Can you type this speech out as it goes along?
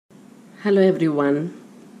Hello everyone.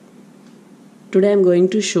 Today I'm going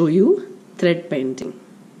to show you thread painting.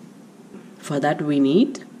 For that we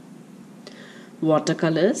need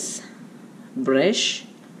watercolors, brush,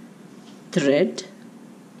 thread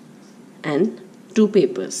and two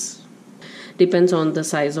papers. Depends on the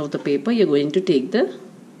size of the paper, you're going to take the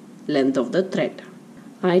length of the thread.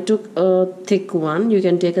 I took a thick one. You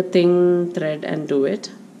can take a thin thread and do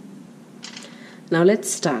it. Now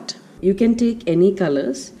let's start. You can take any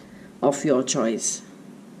colors of your choice.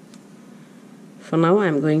 For now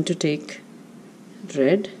I'm going to take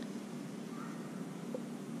red.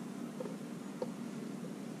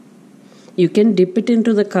 You can dip it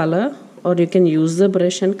into the color or you can use the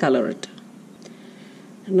brush and color it.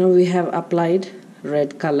 Now we have applied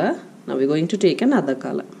red color. Now we're going to take another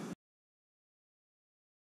color.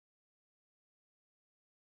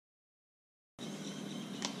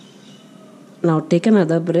 Now take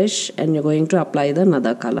another brush and you're going to apply the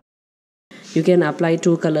another color. You can apply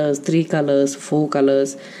 2 colors, 3 colors, 4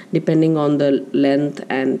 colors depending on the length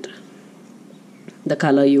and the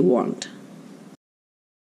color you want.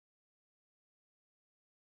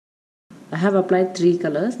 I have applied 3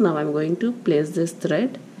 colors. Now I'm going to place this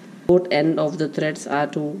thread. Both ends of the threads are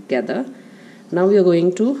together. Now we are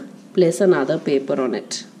going to place another paper on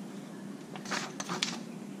it.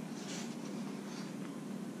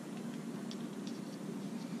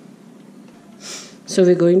 So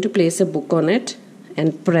we're going to place a book on it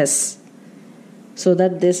and press so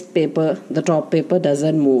that this paper, the top paper,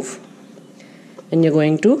 doesn't move. And you're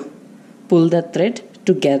going to pull the thread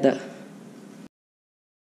together.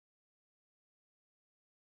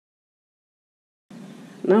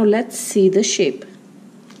 Now let's see the shape.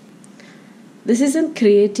 This is a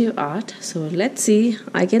creative art. So let's see.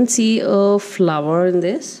 I can see a flower in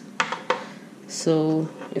this. So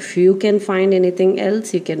if you can find anything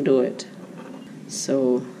else, you can do it.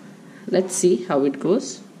 So let's see how it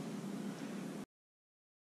goes.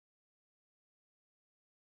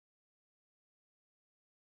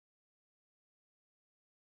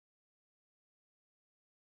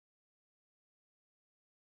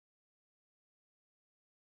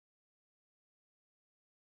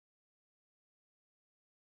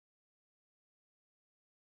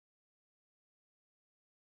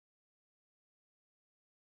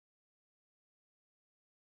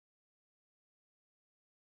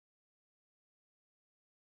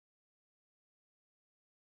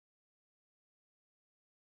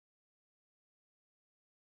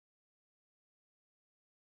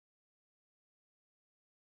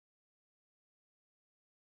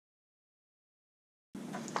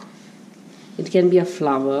 It can be a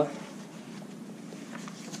flower.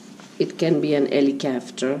 It can be an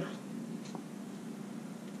helicopter.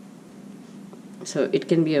 So it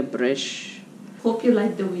can be a brush. Hope you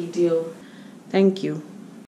liked the video. Thank you.